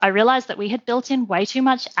I realized that we had built in way too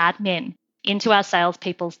much admin into our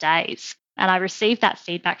salespeople's days. And I received that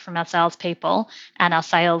feedback from our salespeople and our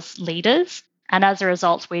sales leaders. And as a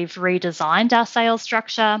result, we've redesigned our sales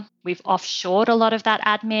structure. We've offshored a lot of that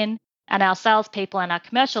admin. And our salespeople and our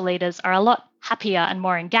commercial leaders are a lot happier and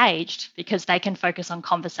more engaged because they can focus on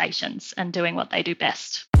conversations and doing what they do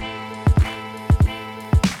best.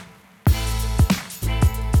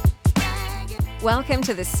 Welcome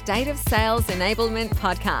to the State of Sales Enablement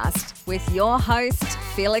podcast with your host,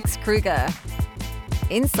 Felix Kruger.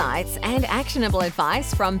 Insights and actionable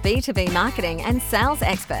advice from B2B marketing and sales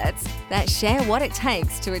experts that share what it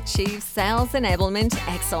takes to achieve sales enablement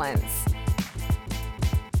excellence.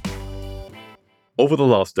 Over the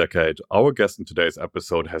last decade, our guest in today's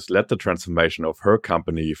episode has led the transformation of her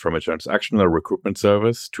company from a transactional recruitment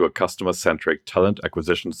service to a customer-centric talent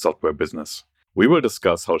acquisition software business. We will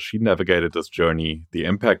discuss how she navigated this journey, the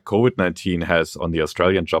impact COVID-19 has on the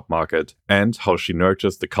Australian job market, and how she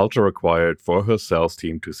nurtures the culture required for her sales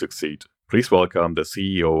team to succeed. Please welcome the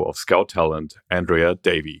CEO of Scout Talent, Andrea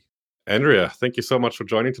Davey. Andrea, thank you so much for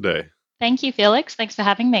joining today. Thank you, Felix. Thanks for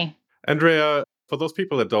having me. Andrea, for those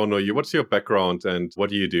people that don't know you, what's your background and what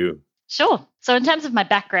do you do? Sure. So in terms of my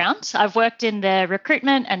background, I've worked in the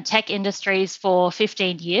recruitment and tech industries for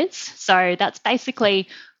 15 years. So that's basically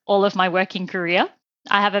all of my working career.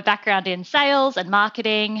 I have a background in sales and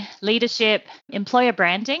marketing, leadership, employer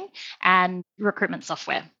branding, and recruitment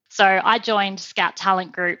software. So I joined Scout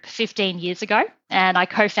Talent Group 15 years ago, and I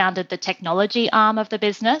co-founded the technology arm of the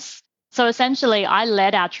business. So essentially, I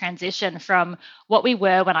led our transition from what we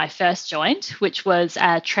were when I first joined, which was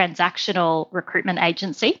a transactional recruitment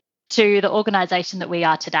agency, to the organization that we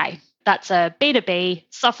are today. That's a B2B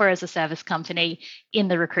software as a service company in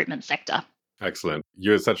the recruitment sector. Excellent.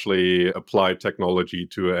 You essentially applied technology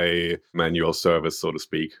to a manual service, so to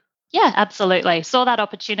speak. Yeah, absolutely. Saw that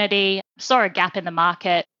opportunity, saw a gap in the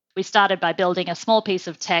market. We started by building a small piece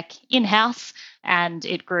of tech in-house, and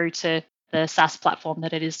it grew to the SaaS platform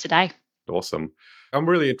that it is today. Awesome. I'm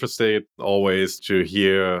really interested always to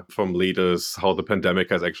hear from leaders how the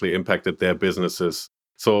pandemic has actually impacted their businesses.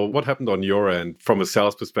 So what happened on your end from a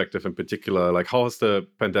sales perspective in particular? Like how has the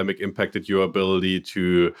pandemic impacted your ability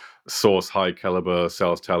to source high caliber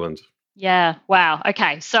sales talent? Yeah, wow.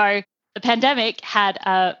 Okay. So the pandemic had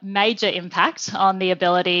a major impact on the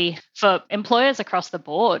ability for employers across the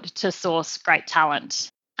board to source great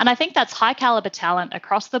talent. And I think that's high caliber talent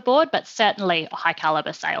across the board, but certainly high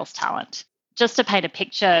caliber sales talent. Just to paint a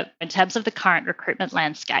picture in terms of the current recruitment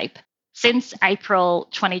landscape, since April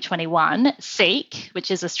 2021, Seek,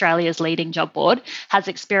 which is Australia's leading job board, has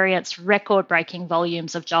experienced record-breaking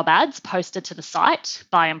volumes of job ads posted to the site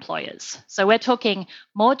by employers. So we're talking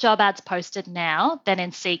more job ads posted now than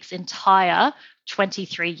in Seek's entire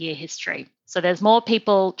 23-year history. So there's more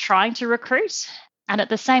people trying to recruit. And at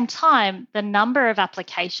the same time, the number of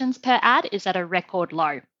applications per ad is at a record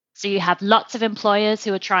low. So you have lots of employers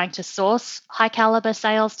who are trying to source high-caliber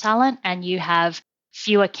sales talent, and you have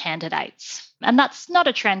fewer candidates. And that's not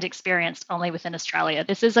a trend experienced only within Australia.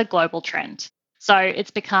 This is a global trend. So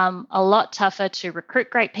it's become a lot tougher to recruit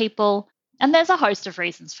great people. And there's a host of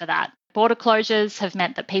reasons for that. Border closures have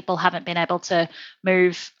meant that people haven't been able to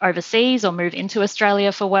move overseas or move into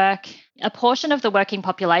Australia for work. A portion of the working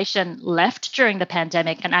population left during the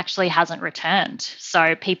pandemic and actually hasn't returned.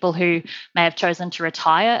 So people who may have chosen to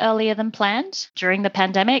retire earlier than planned during the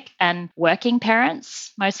pandemic, and working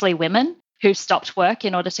parents, mostly women, who stopped work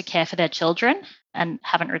in order to care for their children and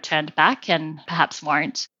haven't returned back and perhaps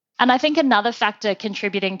won't. And I think another factor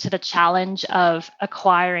contributing to the challenge of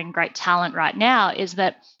acquiring great talent right now is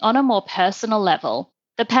that on a more personal level,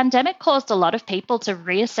 the pandemic caused a lot of people to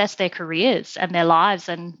reassess their careers and their lives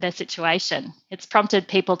and their situation. It's prompted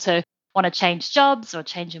people to want to change jobs or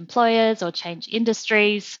change employers or change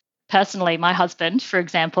industries. Personally, my husband, for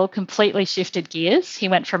example, completely shifted gears. He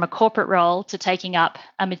went from a corporate role to taking up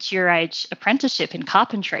a mature age apprenticeship in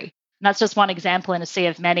carpentry. And that's just one example in a sea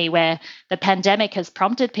of many where the pandemic has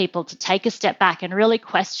prompted people to take a step back and really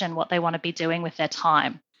question what they want to be doing with their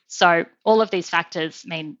time. So all of these factors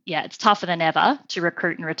mean, it's tougher than ever to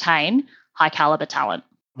recruit and retain high caliber talent.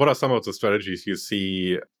 What are some of the strategies you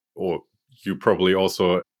see, or you probably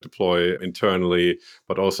also deploy internally,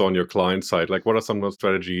 but also on your client side? Like, what are some of the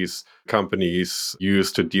strategies companies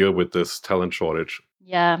use to deal with this talent shortage?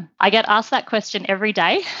 Yeah, I get asked that question every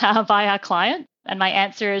day by our client, and my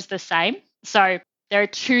answer is the same. So there are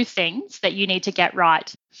two things that you need to get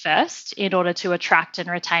right first in order to attract and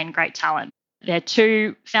retain great talent. They're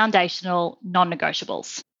two foundational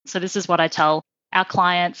non-negotiables. So this is what I tell our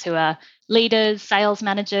clients who are leaders, sales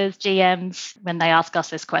managers, GMs, when they ask us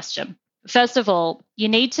this question. First of all, you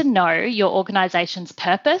need to know your organization's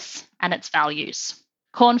purpose and its values.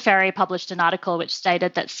 Korn Ferry published an article which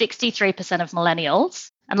stated that 63% of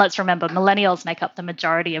millennials, and let's remember, millennials make up the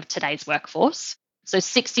majority of today's workforce. So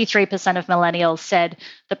 63% of millennials said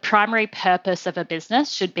the primary purpose of a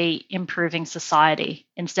business should be improving society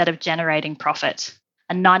instead of generating profit.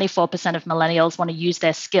 And 94% of millennials want to use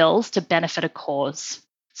their skills to benefit a cause.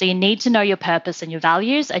 So you need to know your purpose and your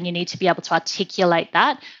values, and you need to be able to articulate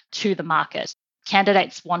that to the market.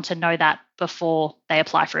 Candidates want to know that before they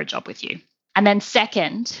apply for a job with you. And then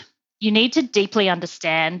second, you need to deeply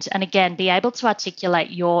understand and again, be able to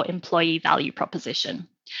articulate your employee value proposition.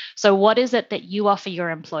 So what is it that you offer your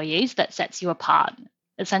employees that sets you apart?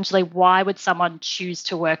 Essentially, why would someone choose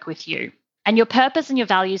to work with you? And your purpose and your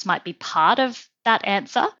values might be part of that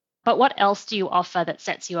answer, but what else do you offer that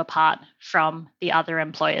sets you apart from the other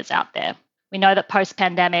employers out there? We know that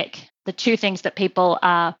post-pandemic, the two things that people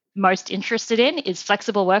are most interested in is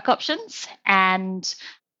flexible work options and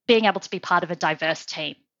being able to be part of a diverse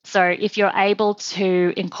team. So if you're able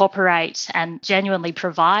to incorporate and genuinely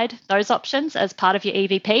provide those options as part of your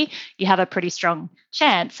EVP, you have a pretty strong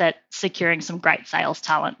chance at securing some great sales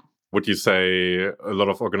talent. Would you say a lot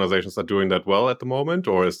of organizations are doing that well at the moment,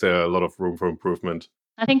 or is there a lot of room for improvement?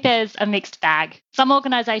 I think there's a mixed bag. Some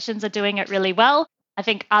organizations are doing it really well. I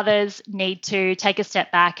think others need to take a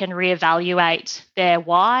step back and reevaluate their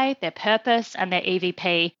why, their purpose, and their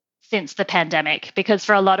EVP since the pandemic, because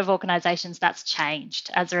for a lot of organizations, that's changed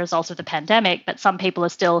as a result of the pandemic, but some people are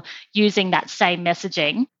still using that same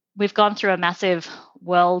messaging. We've gone through a massive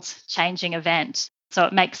world-changing event. So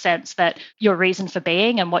it makes sense that your reason for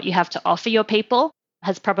being and what you have to offer your people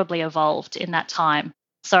has probably evolved in that time.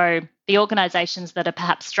 So the organizations that are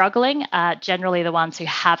perhaps struggling are generally the ones who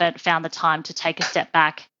haven't found the time to take a step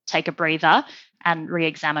back, take a breather, and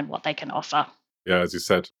re-examine what they can offer. Yeah, as you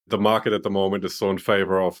said, the market at the moment is so in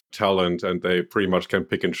favor of talent and they pretty much can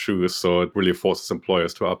pick and choose. So it really forces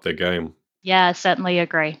employers to up their game. Yeah, I certainly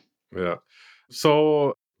agree. Yeah.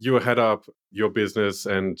 So you head up your business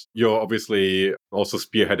and you're obviously also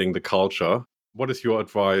spearheading the culture. What is your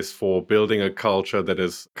advice for building a culture that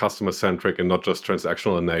is customer-centric and not just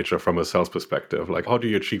transactional in nature from a sales perspective? Like, how do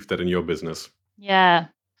you achieve that in your business? Yeah.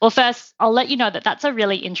 Well, first, I'll let you know that that's a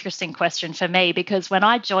really interesting question for me because when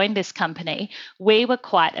I joined this company, we were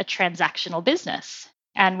quite a transactional business.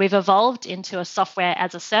 And we've evolved into a software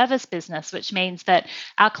as a service business, which means that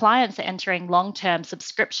our clients are entering long-term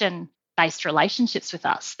subscription-based relationships with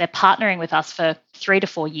us. They're partnering with us for 3 to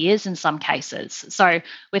 4 years in some cases. So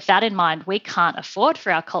with that in mind, we can't afford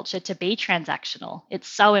for our culture to be transactional. It's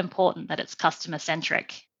so important that it's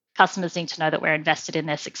customer-centric. Customers need to know that we're invested in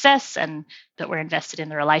their success and that we're invested in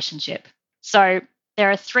the relationship. So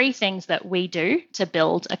there are 3 things that we do to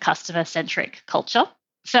build a customer-centric culture.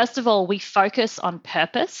 First of all, we focus on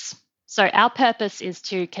purpose. So our purpose is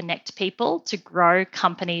to connect people to grow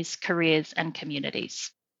companies, careers, and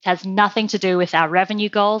communities. It has nothing to do with our revenue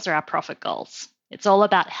goals or our profit goals. It's all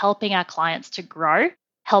about helping our clients to grow,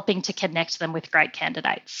 helping to connect them with great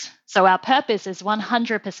candidates. So our purpose is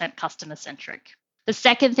 100% customer-centric. The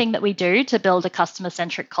second thing that we do to build a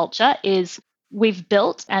customer-centric culture is we've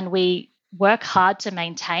built and we work hard to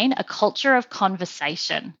maintain a culture of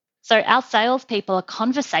conversation. So our salespeople are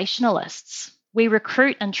conversationalists. We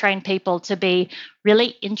recruit and train people to be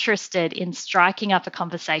really interested in striking up a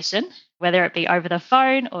conversation, whether it be over the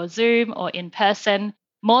phone or Zoom or in person,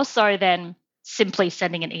 more so than simply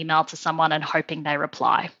sending an email to someone and hoping they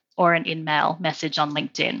reply or an in-mail message on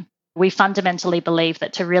LinkedIn. We fundamentally believe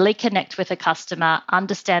that to really connect with a customer,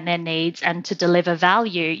 understand their needs, and to deliver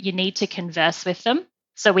value, you need to converse with them.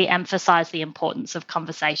 So we emphasize the importance of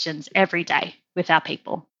conversations every day with our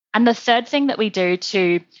people. And the third thing that we do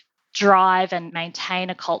to drive and maintain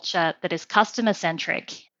a culture that is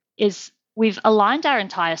customer-centric is we've aligned our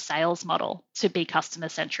entire sales model to be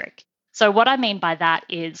customer-centric. So what I mean by that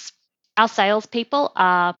is our salespeople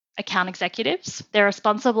are account executives. They're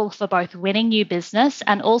responsible for both winning new business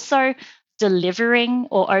and also delivering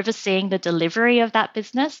or overseeing the delivery of that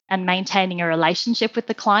business and maintaining a relationship with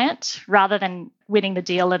the client rather than winning the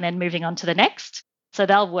deal and then moving on to the next. So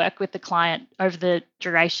they'll work with the client over the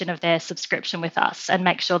duration of their subscription with us and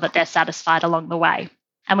make sure that they're satisfied along the way.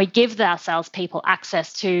 And we give our salespeople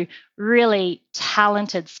access to really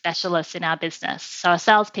talented specialists in our business. So our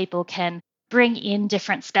salespeople can bring in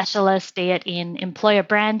different specialists, be it in employer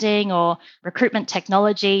branding or recruitment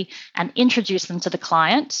technology, and introduce them to the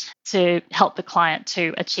client to help the client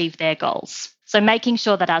to achieve their goals. So making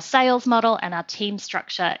sure that our sales model and our team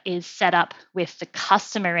structure is set up with the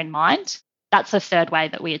customer in mind. That's the third way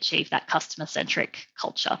that we achieve that customer-centric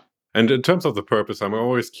culture. And in terms of the purpose, I'm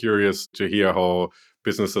always curious to hear how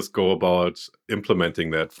businesses go about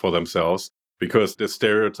implementing that for themselves, because the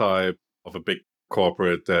stereotype of a big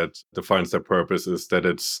corporate that defines their purpose is that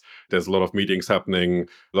there's a lot of meetings happening,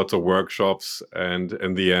 lots of workshops, and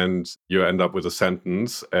in the end you end up with a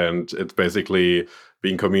sentence and it's basically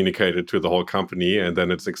being communicated to the whole company and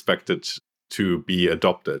then it's expected to be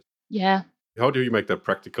adopted. Yeah. How do you make that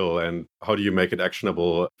practical and how do you make it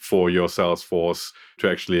actionable for your sales force to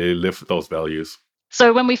actually live those values?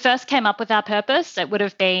 So when we first came up with our purpose, it would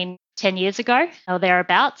have been 10 years ago or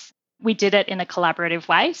thereabouts. We did it in a collaborative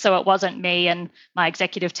way. So it wasn't me and my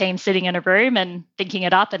executive team sitting in a room and thinking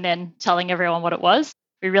it up and then telling everyone what it was.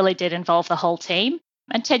 We really did involve the whole team.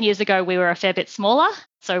 And 10 years ago, we were a fair bit smaller.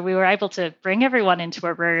 So we were able to bring everyone into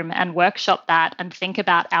a room and workshop that and think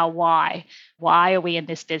about our why. Why are we in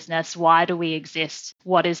this business? Why do we exist?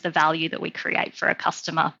 What is the value that we create for a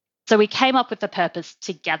customer? So we came up with the purpose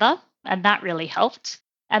together, and that really helped.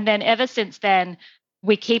 And then ever since then,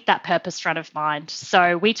 we keep that purpose front of mind.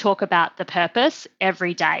 So we talk about the purpose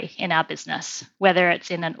every day in our business, whether it's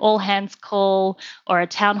in an all hands call or a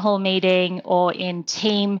town hall meeting or in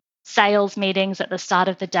team sales meetings at the start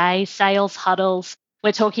of the day, sales huddles.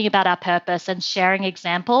 We're talking about our purpose and sharing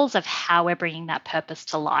examples of how we're bringing that purpose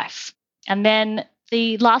to life. And then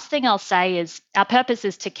the last thing I'll say is our purpose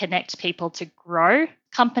is to connect people to grow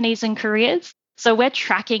companies and careers. So we're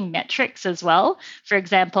tracking metrics as well. For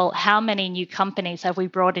example, how many new companies have we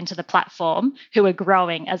brought into the platform who are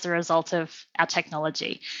growing as a result of our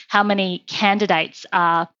technology? How many candidates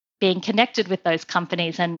are being connected with those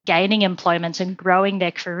companies and gaining employment and growing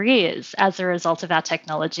their careers as a result of our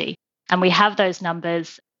technology? And we have those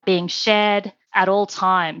numbers being shared at all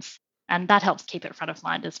times. And that helps keep it front of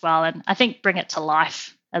mind as well. And I think bring it to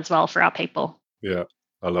life as well for our people. Yeah,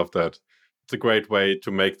 I love that. It's a great way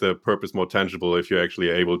to make the purpose more tangible if you're actually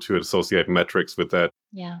able to associate metrics with that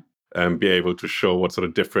Yeah, and be able to show what sort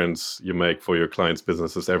of difference you make for your clients'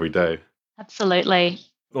 businesses every day. absolutely.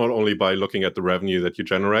 Not only by looking at the revenue that you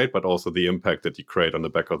generate, but also the impact that you create on the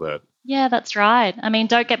back of that. Yeah, that's right. I mean,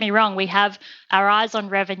 don't get me wrong. We have our eyes on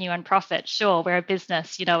revenue and profit. Sure, we're a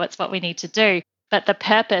business, it's what we need to do. But the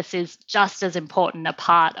purpose is just as important a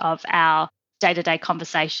part of our day to day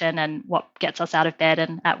conversation and what gets us out of bed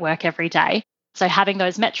and at work every day. So, having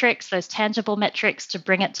those metrics, those tangible metrics to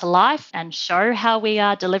bring it to life and show how we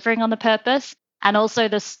are delivering on the purpose, and also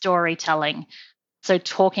the storytelling. So,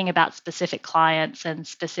 talking about specific clients and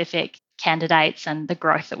specific candidates and the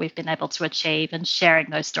growth that we've been able to achieve and sharing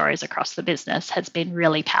those stories across the business has been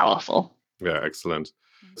really powerful. Yeah, excellent.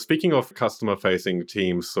 Speaking of customer facing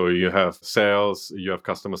teams, so you have sales, you have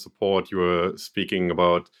customer support, you were speaking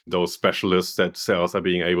about those specialists that sales are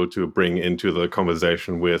being able to bring into the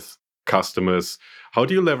conversation with customers. How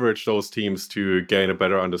do you leverage those teams to gain a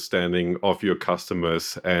better understanding of your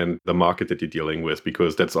customers and the market that you're dealing with?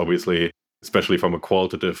 Because that's obviously, especially from a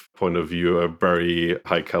qualitative point of view, a very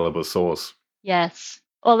high caliber source. Yes.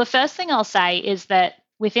 Well, the first thing I'll say is that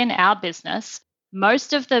within our business,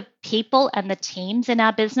 most of the people and the teams in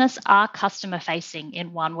our business are customer facing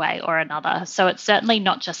in one way or another. So it's certainly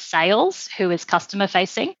not just sales who is customer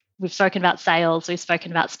facing. We've spoken about sales, we've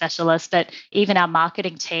spoken about specialists, but even our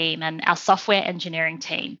marketing team and our software engineering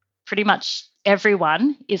team, pretty much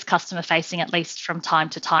everyone is customer facing at least from time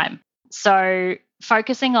to time. So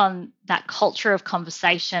focusing on that culture of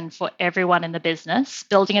conversation for everyone in the business,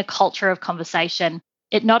 building a culture of conversation,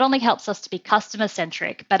 it not only helps us to be customer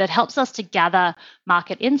centric, but it helps us to gather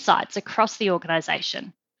market insights across the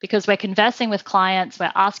organization because we're conversing with clients,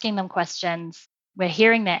 we're asking them questions, we're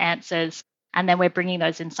hearing their answers, and then we're bringing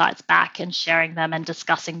those insights back and sharing them and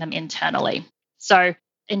discussing them internally. So,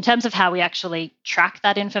 in terms of how we actually track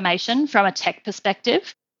that information from a tech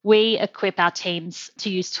perspective, we equip our teams to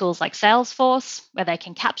use tools like Salesforce, where they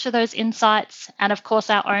can capture those insights. And of course,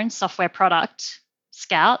 our own software product,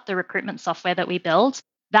 Scout, the recruitment software that we build,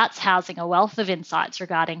 that's housing a wealth of insights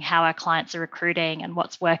regarding how our clients are recruiting and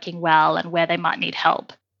what's working well and where they might need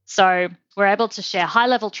help. So we're able to share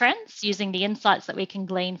high-level trends using the insights that we can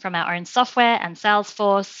glean from our own software and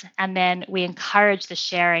Salesforce. And then we encourage the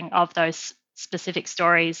sharing of those specific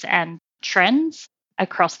stories and trends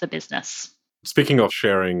across the business. Speaking of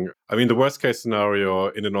sharing, I mean, the worst case scenario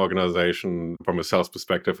in an organization from a sales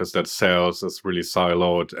perspective is that sales is really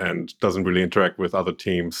siloed and doesn't really interact with other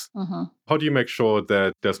teams. Mm-hmm. How do you make sure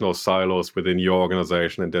that there's no silos within your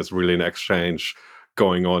organization and there's really an exchange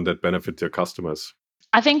going on that benefits your customers?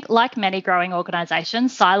 I think, like many growing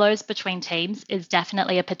organizations, silos between teams is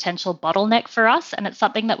definitely a potential bottleneck for us. And it's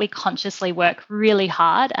something that we consciously work really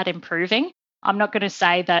hard at improving. I'm not going to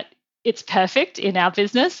say that it's perfect in our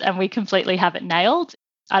business and we completely have it nailed.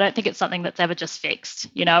 I don't think it's something that's ever just fixed.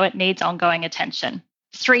 It needs ongoing attention.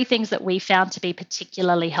 3 things that we found to be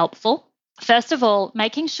particularly helpful. First of all,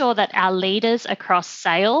 making sure that our leaders across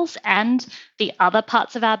sales and the other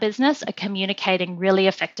parts of our business are communicating really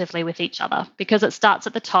effectively with each other, because it starts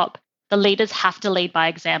at the top. The leaders have to lead by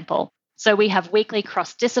example. So we have weekly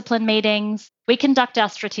cross-discipline meetings. We conduct our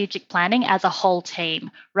strategic planning as a whole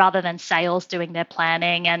team rather than sales doing their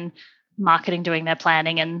planning and marketing doing their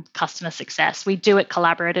planning and customer success. We do it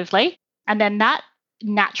collaboratively. And then that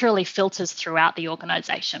naturally filters throughout the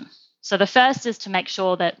organization. So the first is to make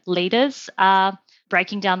sure that leaders are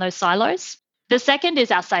breaking down those silos. The second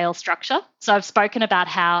is our sales structure. So I've spoken about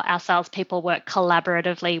how our salespeople work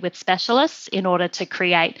collaboratively with specialists in order to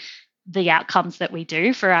create the outcomes that we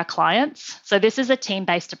do for our clients. So this is a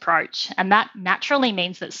team-based approach. And that naturally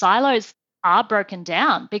means that silos are broken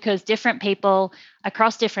down because different people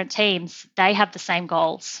across different teams, they have the same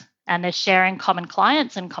goals and they're sharing common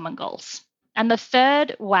clients and common goals. And the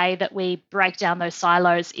third way that we break down those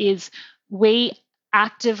silos is we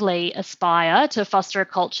actively aspire to foster a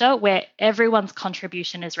culture where everyone's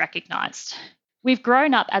contribution is recognized. We've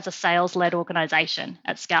grown up as a sales-led organization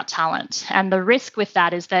at Scout Talent, and the risk with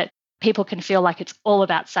that is that people can feel like it's all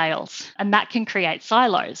about sales, and that can create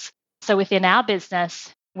silos. So within our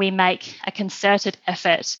business, we make a concerted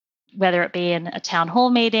effort, whether it be in a town hall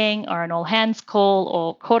meeting or an all hands call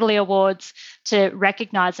or quarterly awards, to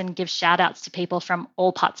recognize and give shout outs to people from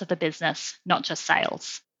all parts of the business, not just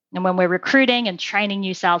sales. And when we're recruiting and training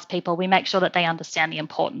new salespeople, we make sure that they understand the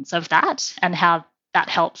importance of that and how that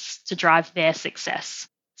helps to drive their success.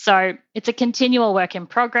 So it's a continual work in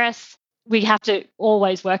progress. We have to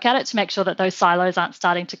always work at it to make sure that those silos aren't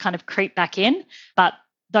starting to kind of creep back in. But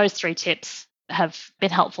those 3 tips have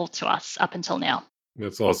been helpful to us up until now.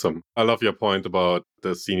 That's awesome. I love your point about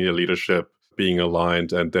the senior leadership being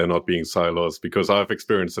aligned and there not being silos, because I've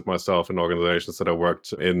experienced it myself in organizations that I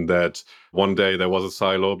worked in, that one day there was a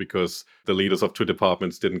silo because the leaders of 2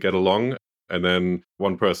 departments didn't get along. And then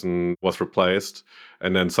one person was replaced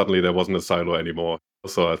and then suddenly there wasn't a silo anymore.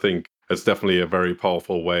 So I think it's definitely a very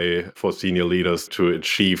powerful way for senior leaders to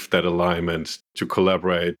achieve that alignment, to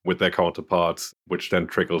collaborate with their counterparts, which then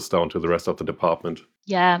trickles down to the rest of the department.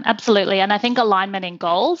 Yeah, absolutely. And I think alignment in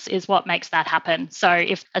goals is what makes that happen. So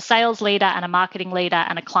if a sales leader and a marketing leader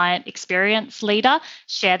and a client experience leader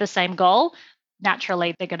share the same goal,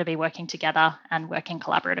 naturally they're going to be working together and working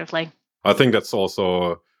collaboratively. I think that's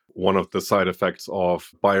also one of the side effects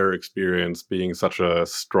of buyer experience being such a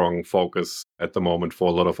strong focus at the moment for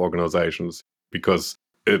a lot of organizations, because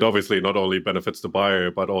it obviously not only benefits the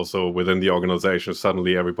buyer, but also within the organization,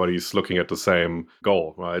 suddenly everybody's looking at the same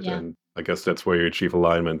goal, right? Yeah. And I guess that's where you achieve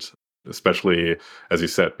alignment, especially, as you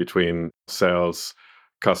said, between sales,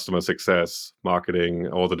 customer success, marketing,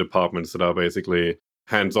 all the departments that are basically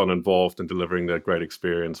hands-on involved in delivering that great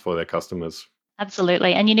experience for their customers.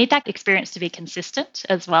 Absolutely. And you need that experience to be consistent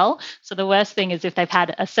as well. So the worst thing is if they've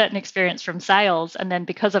had a certain experience from sales and then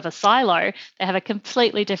because of a silo, they have a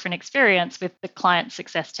completely different experience with the client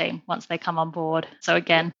success team once they come on board. So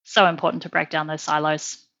again, so important to break down those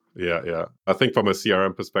silos. Yeah. I think from a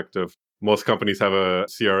CRM perspective, most companies have a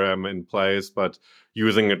CRM in place, but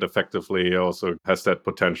using it effectively also has that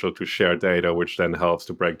potential to share data, which then helps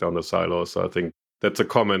to break down the silos. So I think that's a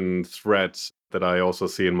common thread that I also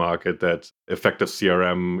see in market, that effective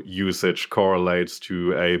CRM usage correlates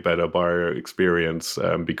to a better buyer experience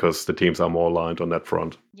because the teams are more aligned on that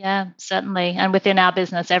front. Yeah, certainly. And within our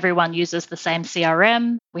business, everyone uses the same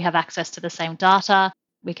CRM. We have access to the same data.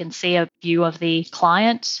 We can see a view of the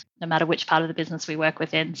client, no matter which part of the business we work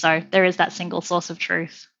within. So there is that single source of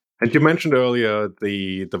truth. And you mentioned earlier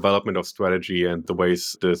the development of strategy and the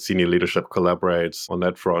ways the senior leadership collaborates on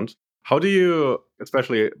that front. How do you,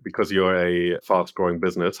 especially because you're a fast-growing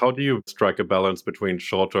business, how do you strike a balance between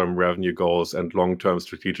short-term revenue goals and long-term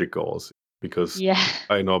strategic goals? Because Yeah.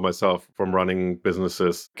 I know myself from running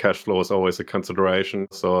businesses, cash flow is always a consideration.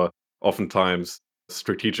 So oftentimes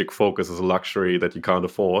strategic focus is a luxury that you can't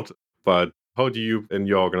afford. But how do you in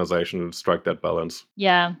your organization strike that balance?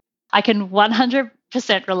 Yeah, I can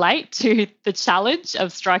 100% relate to the challenge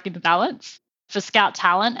of striking the balance. For Scout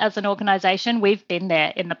Talent as an organization, we've been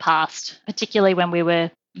there in the past, particularly when we were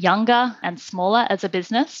younger and smaller as a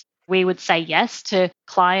business. We would say yes to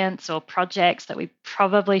clients or projects that we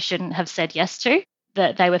probably shouldn't have said yes to,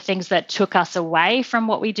 that they were things that took us away from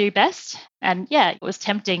what we do best. And yeah, it was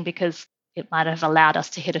tempting because it might have allowed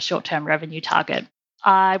us to hit a short-term revenue target.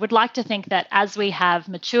 I would like to think that as we have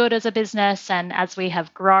matured as a business and as we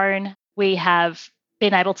have grown, we have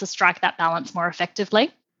been able to strike that balance more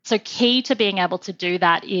effectively. So key to being able to do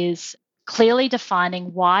that is clearly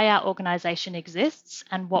defining why our organization exists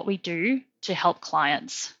and what we do to help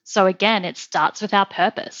clients. So again, it starts with our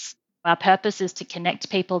purpose. Our purpose is to connect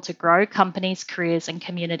people to grow companies, careers, and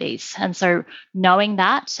communities. And so knowing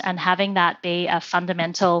that and having that be a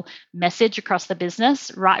fundamental message across the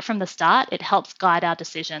business right from the start, it helps guide our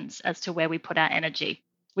decisions as to where we put our energy.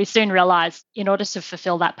 We soon realized in order to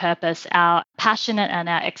fulfill that purpose, our passion and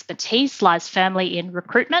our expertise lies firmly in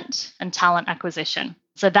recruitment and talent acquisition.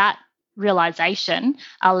 So that realization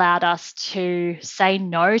allowed us to say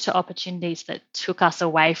no to opportunities that took us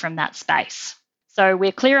away from that space. So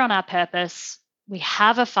we're clear on our purpose. We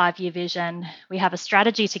have a 5-year vision. We have a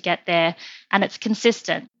strategy to get there, and it's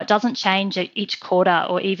consistent. It doesn't change each quarter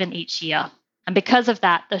or even each year. And because of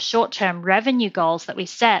that, the short-term revenue goals that we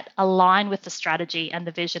set align with the strategy and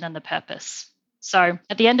the vision and the purpose. So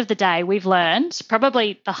at the end of the day, we've learned,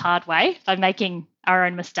 probably the hard way by making our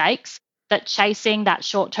own mistakes, that chasing that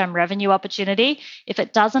short-term revenue opportunity, if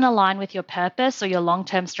it doesn't align with your purpose or your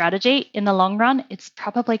long-term strategy, in the long run, it's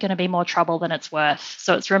probably going to be more trouble than it's worth.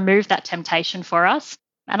 So it's removed that temptation for us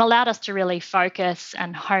and allowed us to really focus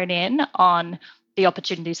and hone in on the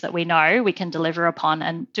opportunities that we know we can deliver upon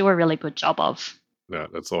and do a really good job of. Yeah,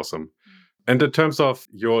 that's awesome. And in terms of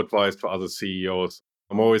your advice for other CEOs,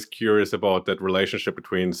 I'm always curious about that relationship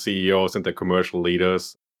between CEOs and their commercial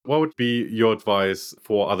leaders. What would be your advice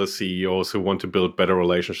for other CEOs who want to build better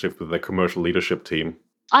relationships with their commercial leadership team?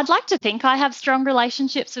 I'd like to think I have strong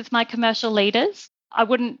relationships with my commercial leaders. I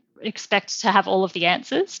wouldn't expect to have all of the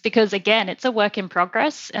answers because, again, it's a work in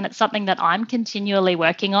progress and it's something that I'm continually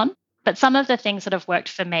working on. But some of the things that have worked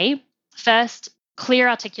for me, first, clear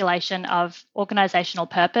articulation of organizational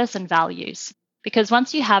purpose and values. Because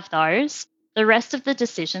once you have those, the rest of the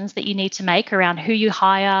decisions that you need to make around who you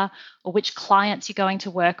hire or which clients you're going to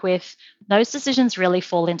work with, those decisions really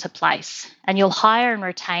fall into place. And you'll hire and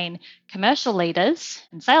retain commercial leaders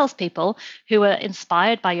and salespeople who are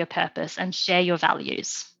inspired by your purpose and share your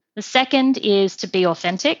values. The second is to be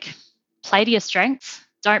authentic, play to your strengths,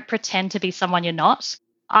 don't pretend to be someone you're not.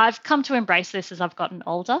 I've come to embrace this as I've gotten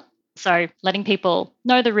older. So letting people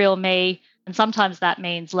know the real me, and sometimes that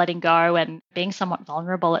means letting go and being somewhat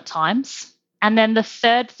vulnerable at times. And then the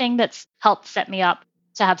third thing that's helped set me up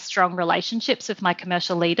to have strong relationships with my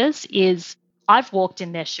commercial leaders is I've walked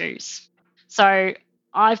in their shoes. So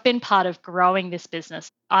I've been part of growing this business.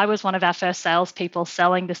 I was one of our first salespeople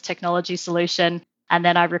selling this technology solution. And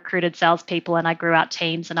then I recruited salespeople and I grew out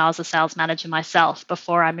teams and I was a sales manager myself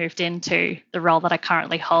before I moved into the role that I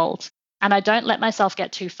currently hold. And I don't let myself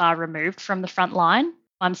get too far removed from the front line.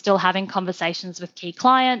 I'm still having conversations with key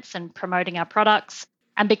clients and promoting our products.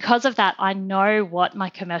 And because of that, I know what my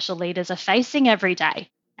commercial leaders are facing every day.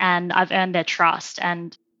 And I've earned their trust.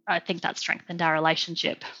 And I think that strengthened our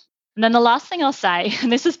relationship. And then the last thing I'll say,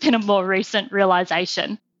 and this has been a more recent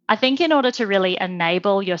realization, I think in order to really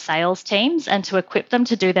enable your sales teams and to equip them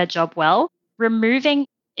to do their job well, removing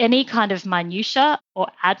any kind of minutia or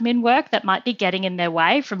admin work that might be getting in their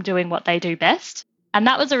way from doing what they do best. And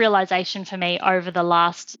that was a realization for me over the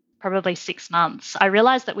last probably 6 months. I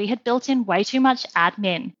realized that we had built in way too much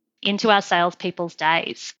admin into our salespeople's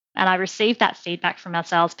days. And I received that feedback from our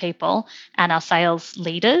salespeople and our sales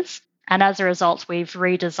leaders. And as a result, we've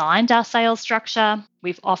redesigned our sales structure.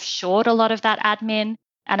 We've offshored a lot of that admin.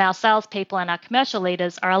 And our salespeople and our commercial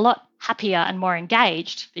leaders are a lot happier and more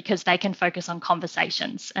engaged because they can focus on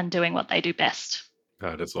conversations and doing what they do best.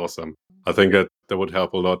 Yeah, that's awesome. I think that would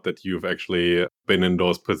help a lot that you've actually been in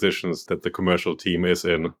those positions that the commercial team is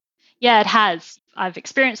in. Yeah, it has. I've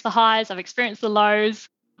experienced the highs, I've experienced the lows.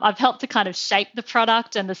 I've helped to kind of shape the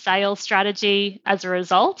product and the sales strategy as a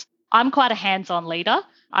result. I'm quite a hands-on leader.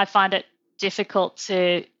 I find it difficult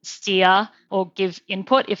to steer or give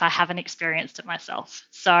input if I haven't experienced it myself.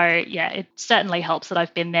 So yeah, it certainly helps that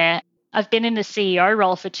I've been there. I've been in the CEO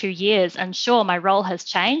role for 2 years and sure, my role has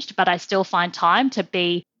changed, but I still find time to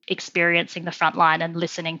be experiencing the front line and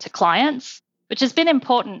listening to clients, which has been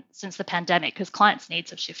important since the pandemic because clients' needs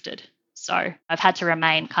have shifted. So I've had to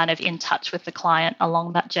remain kind of in touch with the client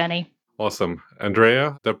along that journey. Awesome.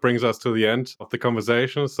 Andrea, that brings us to the end of the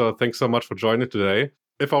conversation. So thanks so much for joining today.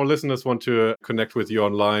 If our listeners want to connect with you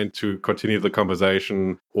online to continue the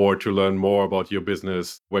conversation or to learn more about your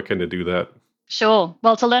business, where can they do that? Sure.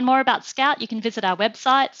 Well, to learn more about Scout, you can visit our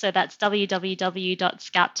website. So that's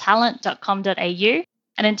www.scouttalent.com.au.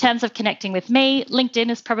 And in terms of connecting with me,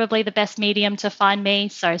 LinkedIn is probably the best medium to find me.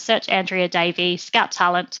 So search Andrea Davey, Scout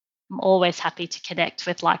Talent. I'm always happy to connect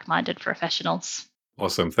with like-minded professionals.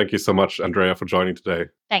 Awesome. Thank you so much, Andrea, for joining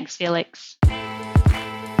today. Thanks, Felix.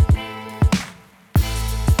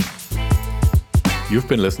 You've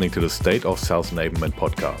been listening to the State of Sales Enablement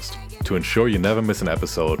podcast. To ensure you never miss an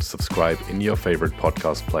episode, subscribe in your favorite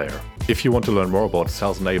podcast player. If you want to learn more about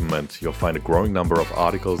sales enablement, you'll find a growing number of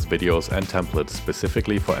articles, videos, and templates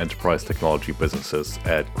specifically for enterprise technology businesses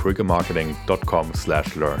at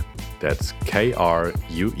kruegermarketing.com/learn. That's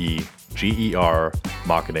KRUEGER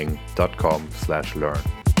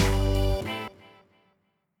marketing.com/learn.